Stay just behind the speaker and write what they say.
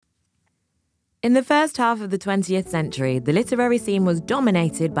In the first half of the 20th century, the literary scene was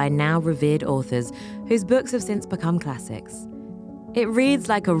dominated by now revered authors whose books have since become classics. It reads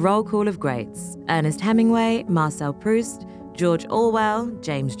like a roll call of greats: Ernest Hemingway, Marcel Proust, George Orwell,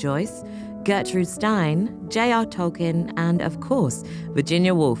 James Joyce, Gertrude Stein, J.R. Tolkien, and of course,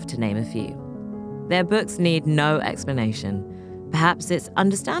 Virginia Woolf, to name a few. Their books need no explanation. Perhaps it's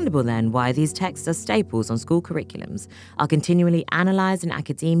understandable then why these texts are staples on school curriculums, are continually analysed in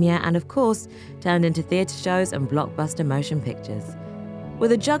academia, and of course, turned into theatre shows and blockbuster motion pictures.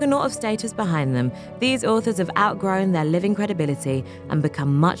 With a juggernaut of status behind them, these authors have outgrown their living credibility and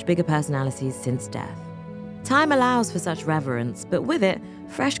become much bigger personalities since death. Time allows for such reverence, but with it,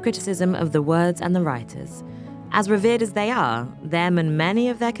 fresh criticism of the words and the writers. As revered as they are, them and many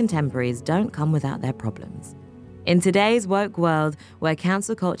of their contemporaries don't come without their problems. In today's woke world, where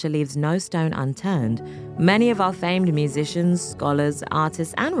cancel culture leaves no stone unturned, many of our famed musicians, scholars,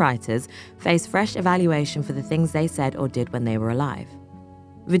 artists, and writers face fresh evaluation for the things they said or did when they were alive.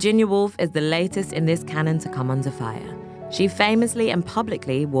 Virginia Woolf is the latest in this canon to come under fire. She famously and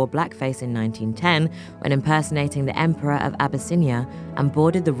publicly wore blackface in 1910 when impersonating the Emperor of Abyssinia and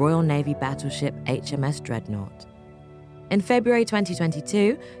boarded the Royal Navy battleship HMS Dreadnought. In February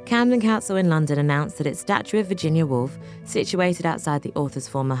 2022, Camden Council in London announced that its statue of Virginia Woolf, situated outside the author's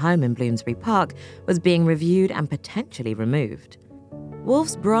former home in Bloomsbury Park, was being reviewed and potentially removed.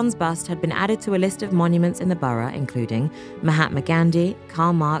 Woolf's bronze bust had been added to a list of monuments in the borough, including Mahatma Gandhi,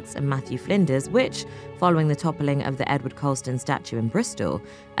 Karl Marx, and Matthew Flinders, which, following the toppling of the Edward Colston statue in Bristol,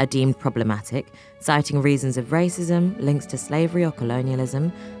 are deemed problematic, citing reasons of racism, links to slavery or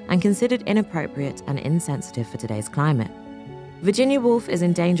colonialism, and considered inappropriate and insensitive for today's climate. Virginia Woolf is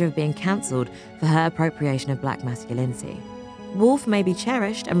in danger of being cancelled for her appropriation of black masculinity. Woolf may be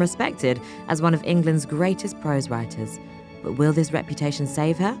cherished and respected as one of England's greatest prose writers, but will this reputation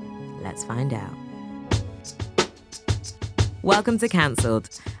save her? Let's find out. Welcome to Cancelled.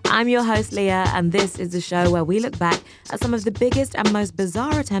 I'm your host, Leah, and this is the show where we look back at some of the biggest and most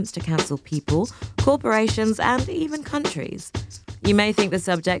bizarre attempts to cancel people, corporations, and even countries. You may think the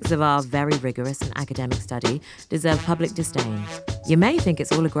subjects of our very rigorous and academic study deserve public disdain. You may think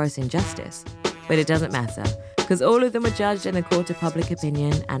it's all a gross injustice, but it doesn't matter, because all of them were judged in a court of public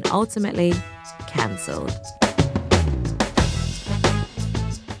opinion and ultimately cancelled.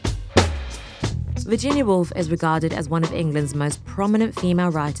 Virginia Woolf is regarded as one of England's most prominent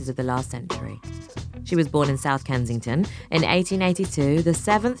female writers of the last century. She was born in South Kensington in 1882, the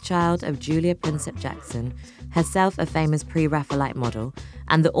seventh child of Julia Prinsep Jackson, herself a famous pre-Raphaelite model,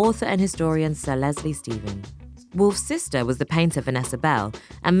 and the author and historian Sir Leslie Stephen. Woolf's sister was the painter Vanessa Bell,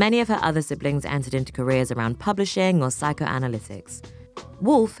 and many of her other siblings entered into careers around publishing or psychoanalytics.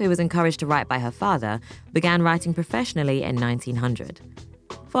 Woolf, who was encouraged to write by her father, began writing professionally in 1900.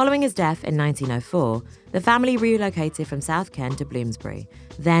 Following his death in 1904, the family relocated from South Kent to Bloomsbury,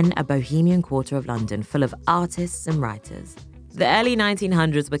 then a bohemian quarter of London full of artists and writers. The early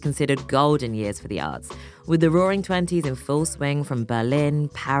 1900s were considered golden years for the arts, with the Roaring Twenties in full swing from Berlin,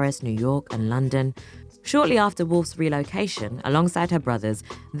 Paris, New York, and London. Shortly after Woolf's relocation, alongside her brothers,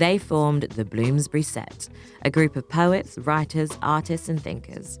 they formed the Bloomsbury Set, a group of poets, writers, artists, and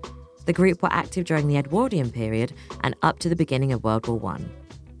thinkers. The group were active during the Edwardian period and up to the beginning of World War I.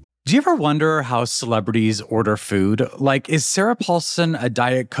 Do you ever wonder how celebrities order food? Like, is Sarah Paulson a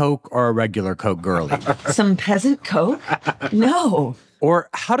Diet Coke or a regular Coke girlie? Some peasant Coke? No. Or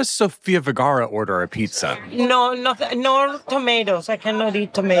how does Sofia Vergara order a pizza? No, nothing. No tomatoes. I cannot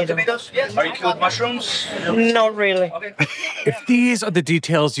eat tomatoes. Tomatoes? Yes. Are you cool with mushrooms? Not really. If these are the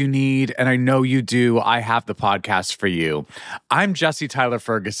details you need, and I know you do, I have the podcast for you. I'm Jesse Tyler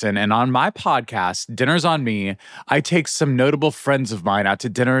Ferguson, and on my podcast, Dinners on Me, I take some notable friends of mine out to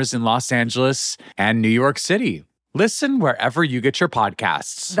dinners in Los Angeles and New York City. Listen wherever you get your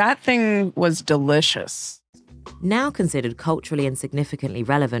podcasts. That thing was delicious. Now considered culturally and significantly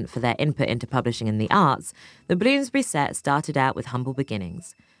relevant for their input into publishing and the arts, the Bloomsbury Set started out with humble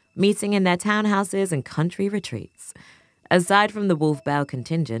beginnings, meeting in their townhouses and country retreats. Aside from the Woolf Bell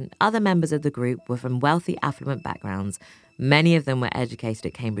contingent, other members of the group were from wealthy, affluent backgrounds. Many of them were educated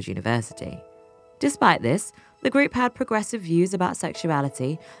at Cambridge University. Despite this, the group had progressive views about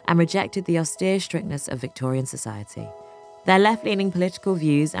sexuality and rejected the austere strictness of Victorian society. Their left-leaning political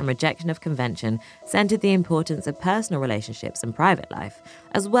views and rejection of convention centered the importance of personal relationships and private life,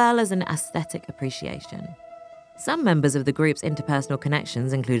 as well as an aesthetic appreciation. Some members of the group's interpersonal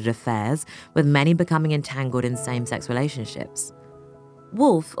connections included affairs, with many becoming entangled in same-sex relationships.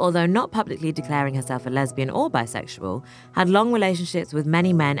 Woolf, although not publicly declaring herself a lesbian or bisexual, had long relationships with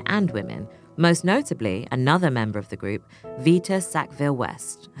many men and women, most notably another member of the group, Vita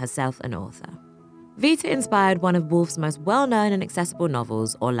Sackville-West, herself an author. Vita inspired one of Woolf's most well-known and accessible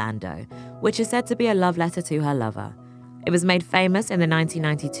novels, Orlando, which is said to be a love letter to her lover. It was made famous in the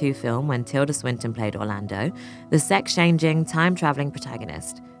 1992 film when Tilda Swinton played Orlando, the sex-changing, time-traveling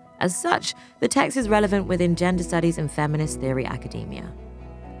protagonist. As such, the text is relevant within gender studies and feminist theory academia.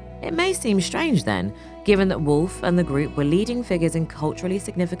 It may seem strange then, given that Woolf and the group were leading figures in culturally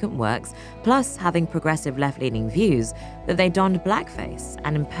significant works, plus having progressive left-leaning views, that they donned blackface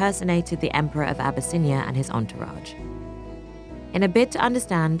and impersonated the Emperor of Abyssinia and his entourage. In a bid to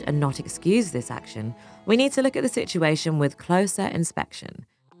understand and not excuse this action, we need to look at the situation with closer inspection.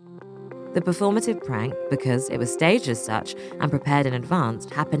 The performative prank, because it was staged as such and prepared in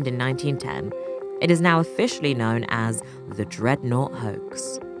advance, happened in 1910. It is now officially known as the Dreadnought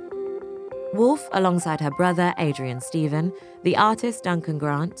Hoax. Woolf, alongside her brother Adrian Stephen, the artist Duncan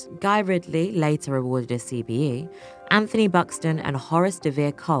Grant, Guy Ridley, later awarded a CBE, Anthony Buxton and Horace de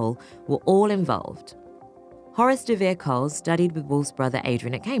Vere Cole were all involved. Horace de Vere Cole studied with Woolf's brother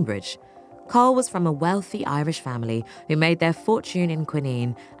Adrian at Cambridge. Cole was from a wealthy Irish family who made their fortune in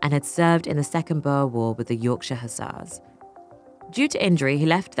Quinine and had served in the Second Boer War with the Yorkshire Hussars. Due to injury, he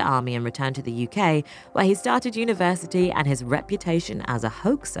left the army and returned to the UK, where he started university and his reputation as a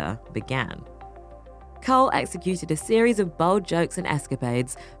hoaxer began. Cole executed a series of bold jokes and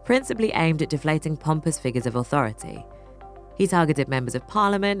escapades, principally aimed at deflating pompous figures of authority. He targeted members of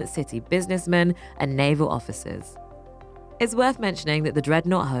parliament, city businessmen, and naval officers. It's worth mentioning that the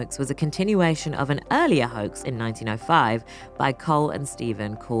Dreadnought hoax was a continuation of an earlier hoax in 1905 by Cole and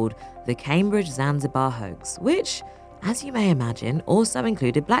Stephen called the Cambridge Zanzibar hoax, which, as you may imagine, also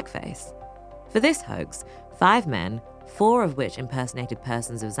included blackface. For this hoax, 5 men, 4 of which impersonated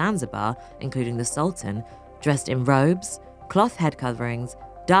persons of Zanzibar, including the Sultan, dressed in robes, cloth head coverings,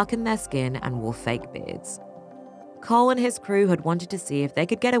 darkened their skin, and wore fake beards. Cole and his crew had wanted to see if they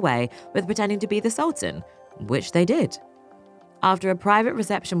could get away with pretending to be the Sultan, which they did. After a private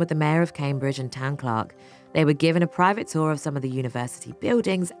reception with the mayor of Cambridge and town clerk, they were given a private tour of some of the university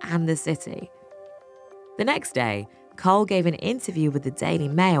buildings and the city. The next day, Cole gave an interview with the Daily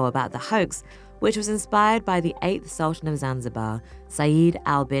Mail about the hoax, which was inspired by the 8th Sultan of Zanzibar, Sayyid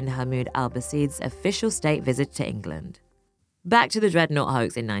al-Bin Hamud al-Basid's official state visit to England. Back to the Dreadnought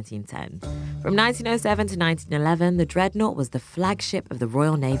hoax in 1910. From 1907 to 1911, the Dreadnought was the flagship of the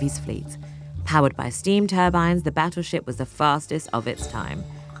Royal Navy's fleet. Powered by steam turbines, the battleship was the fastest of its time.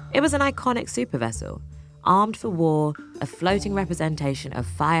 It was an iconic supervessel, armed for war, a floating representation of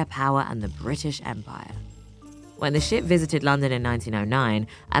firepower and the British Empire. When the ship visited London in 1909,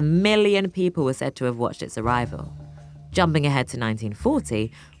 1 million people were said to have watched its arrival. Jumping ahead to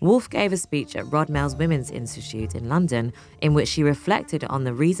 1940, Woolf gave a speech at Rodmell's Women's Institute in London in which she reflected on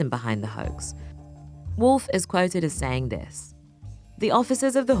the reason behind the hoax. Woolf is quoted as saying this: "The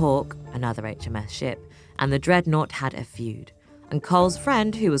officers of the Hawk, another HMS ship, and the Dreadnought had a feud, and Cole's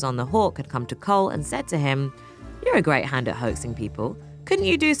friend who was on the Hawk had come to Cole and said to him, 'You're a great hand at hoaxing people. Couldn't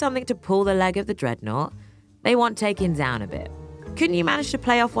you do something to pull the leg of the Dreadnought? They want taking down a bit. Couldn't you manage to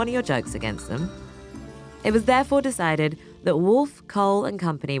play off one of your jokes against them?' It was therefore decided that Woolf, Cole and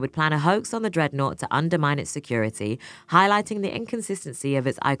company would plan a hoax on the Dreadnought to undermine its security, highlighting the inconsistency of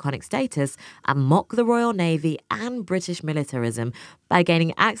its iconic status, and mock the Royal Navy and British militarism by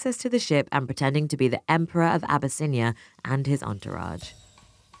gaining access to the ship and pretending to be the Emperor of Abyssinia and his entourage."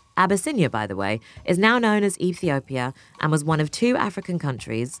 Abyssinia, by the way, is now known as Ethiopia and was one of 2 African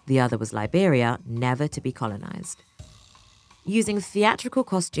countries, the other was Liberia, never to be colonized. Using theatrical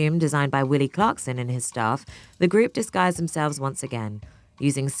costume designed by Willie Clarkson and his staff, the group disguised themselves once again,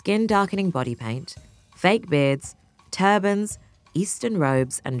 using skin-darkening body paint, fake beards, turbans, Eastern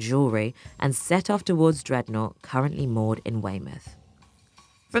robes and jewelry, and set off towards Dreadnought, currently moored in Weymouth.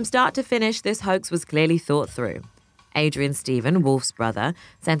 From start to finish, this hoax was clearly thought through. Adrian Stephen, Woolf's brother,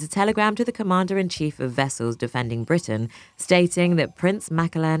 sent a telegram to the Commander-in-Chief of vessels defending Britain, stating that Prince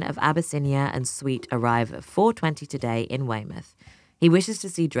Macallan of Abyssinia and suite arrive at 4:20 today in Weymouth. He wishes to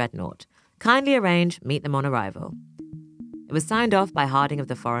see Dreadnought. Kindly arrange, meet them on arrival. It was signed off by Harding of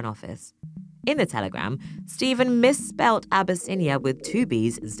the Foreign Office. In the telegram, Stephen misspelt Abyssinia with 2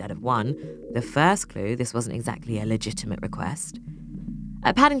 B's instead of 1, the first clue this wasn't exactly a legitimate request.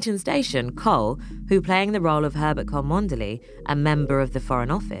 At Paddington Station, Cole, who playing the role of Herbert Cholmondeley, a member of the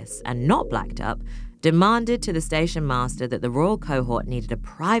Foreign Office and not blacked up, demanded to the station master that the royal cohort needed a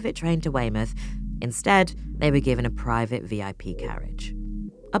private train to Weymouth. Instead, they were given a private VIP carriage.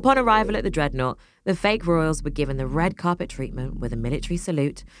 Upon arrival at the Dreadnought, the fake royals were given the red carpet treatment with a military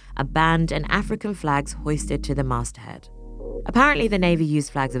salute, a band and African flags hoisted to the masthead. Apparently, the Navy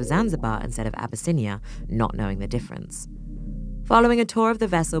used flags of Zanzibar instead of Abyssinia, not knowing the difference. Following a tour of the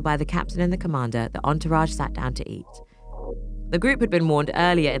vessel by the captain and the commander, the entourage sat down to eat. The group had been warned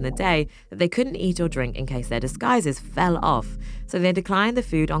earlier in the day that they couldn't eat or drink in case their disguises fell off, so they declined the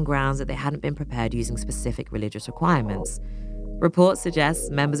food on grounds that they hadn't been prepared using specific religious requirements. Reports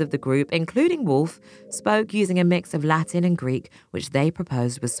suggest members of the group, including Woolf, spoke using a mix of Latin and Greek, which they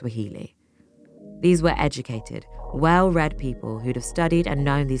proposed was Swahili. These were educated, well-read people who'd have studied and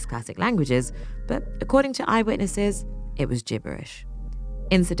known these classic languages, but according to eyewitnesses, it was gibberish.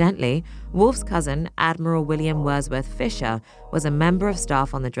 Incidentally, Woolf's cousin, Admiral William Wordsworth Fisher, was a member of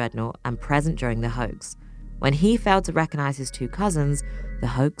staff on the Dreadnought and present during the hoax. When he failed to recognize his two cousins, the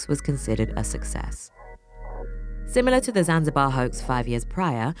hoax was considered a success. Similar to the Zanzibar hoax 5 years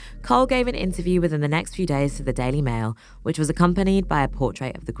prior, Cole gave an interview within the next few days to the Daily Mail, which was accompanied by a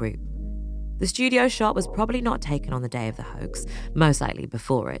portrait of the group. The studio shot was probably not taken on the day of the hoax, most likely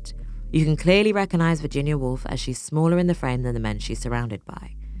before it. You can clearly recognize Virginia Woolf as she's smaller in the frame than the men she's surrounded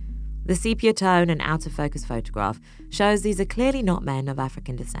by. The sepia tone and out-of-focus photograph shows these are clearly not men of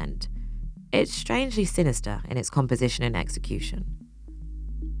African descent. It's strangely sinister in its composition and execution.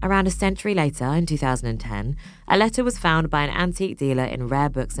 Around a century later, in 2010, a letter was found by an antique dealer in rare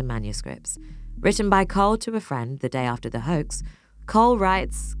books and manuscripts. Written by Cole to a friend the day after the hoax, Cole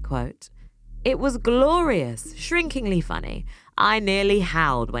writes, quote, "It was glorious, shrinkingly funny. I nearly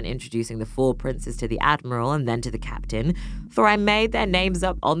howled when introducing the 4 princes to the admiral and then to the captain, for I made their names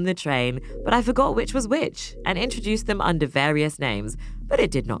up on the train, but I forgot which was which, and introduced them under various names, but it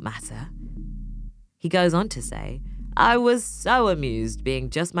did not matter." He goes on to say, "I was so amused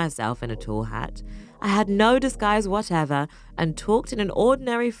being just myself in a tall hat. I had no disguise whatever and talked in an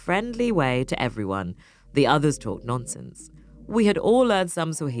ordinary friendly way to everyone. The others talked nonsense. We had all learned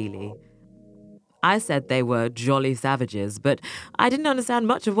some Swahili. I said they were jolly savages, but I didn't understand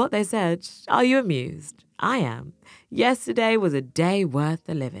much of what they said. Are you amused? I am. Yesterday was a day worth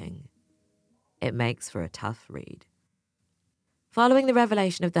the living." It makes for a tough read. Following the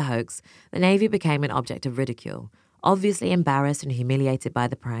revelation of the hoax, the Navy became an object of ridicule. Obviously embarrassed and humiliated by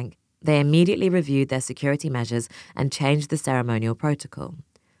the prank, they immediately reviewed their security measures and changed the ceremonial protocol.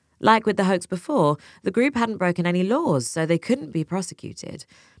 Like with the hoax before, the group hadn't broken any laws, so they couldn't be prosecuted.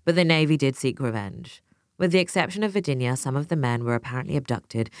 But the Navy did seek revenge. With the exception of Virginia, some of the men were apparently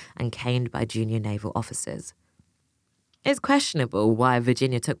abducted and caned by junior naval officers. It's questionable why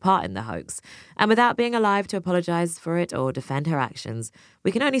Virginia took part in the hoax, and without being alive to apologize for it or defend her actions,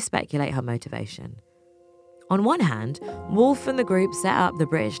 we can only speculate her motivation. On one hand, Woolf and the group set up the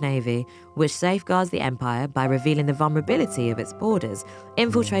British Navy, which safeguards the empire by revealing the vulnerability of its borders,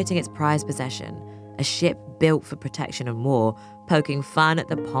 infiltrating its prized possession, a ship built for protection and war, poking fun at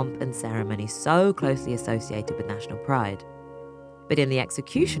the pomp and ceremony so closely associated with national pride. But in the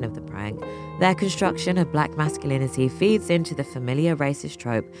execution of the prank, their construction of black masculinity feeds into the familiar racist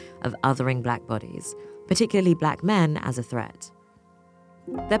trope of othering black bodies, particularly black men, as a threat.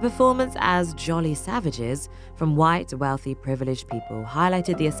 Their performance as jolly savages from white, wealthy, privileged people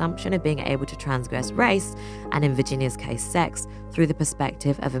highlighted the assumption of being able to transgress race, and in Virginia's case sex, through the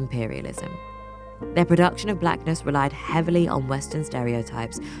perspective of imperialism. Their production of blackness relied heavily on Western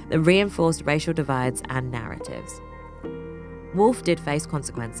stereotypes that reinforced racial divides and narratives. Woolf did face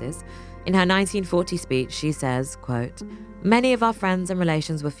consequences. In her 1940 speech, she says, quote, "Many of our friends and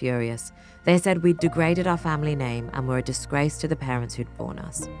relations were furious. They said we'd degraded our family name and were a disgrace to the parents who'd born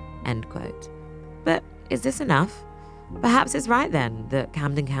us." End quote. But is this enough? Perhaps it's right then that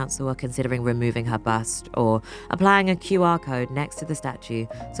Camden Council are considering removing her bust or applying a QR code next to the statue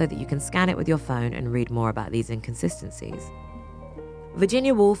so that you can scan it with your phone and read more about these inconsistencies.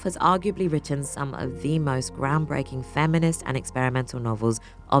 Virginia Woolf has arguably written some of the most groundbreaking feminist and experimental novels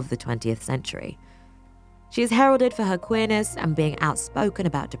of the 20th century. She is heralded for her queerness and being outspoken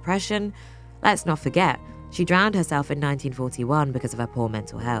about depression. Let's not forget, she drowned herself in 1941 because of her poor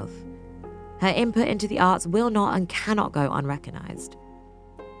mental health. Her input into the arts will not and cannot go unrecognized.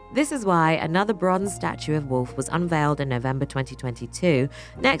 This is why another bronze statue of Woolf was unveiled in November 2022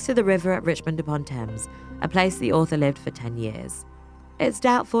 next to the river at Richmond upon Thames, a place the author lived for 10 years. It's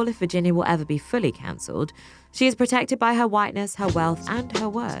doubtful if Virginia will ever be fully cancelled. She is protected by her whiteness, her wealth, and her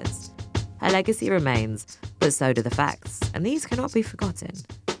words. Her legacy remains, but so do the facts, and these cannot be forgotten.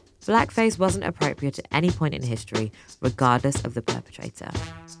 Blackface wasn't appropriate at any point in history, regardless of the perpetrator.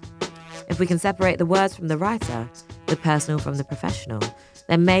 If we can separate the words from the writer, the personal from the professional,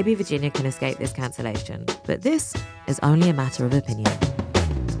 then maybe Virginia can escape this cancellation. But this is only a matter of opinion.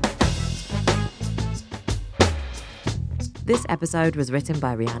 This episode was written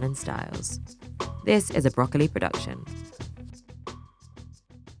by Rhiannon Stiles. This is a Broccoli production.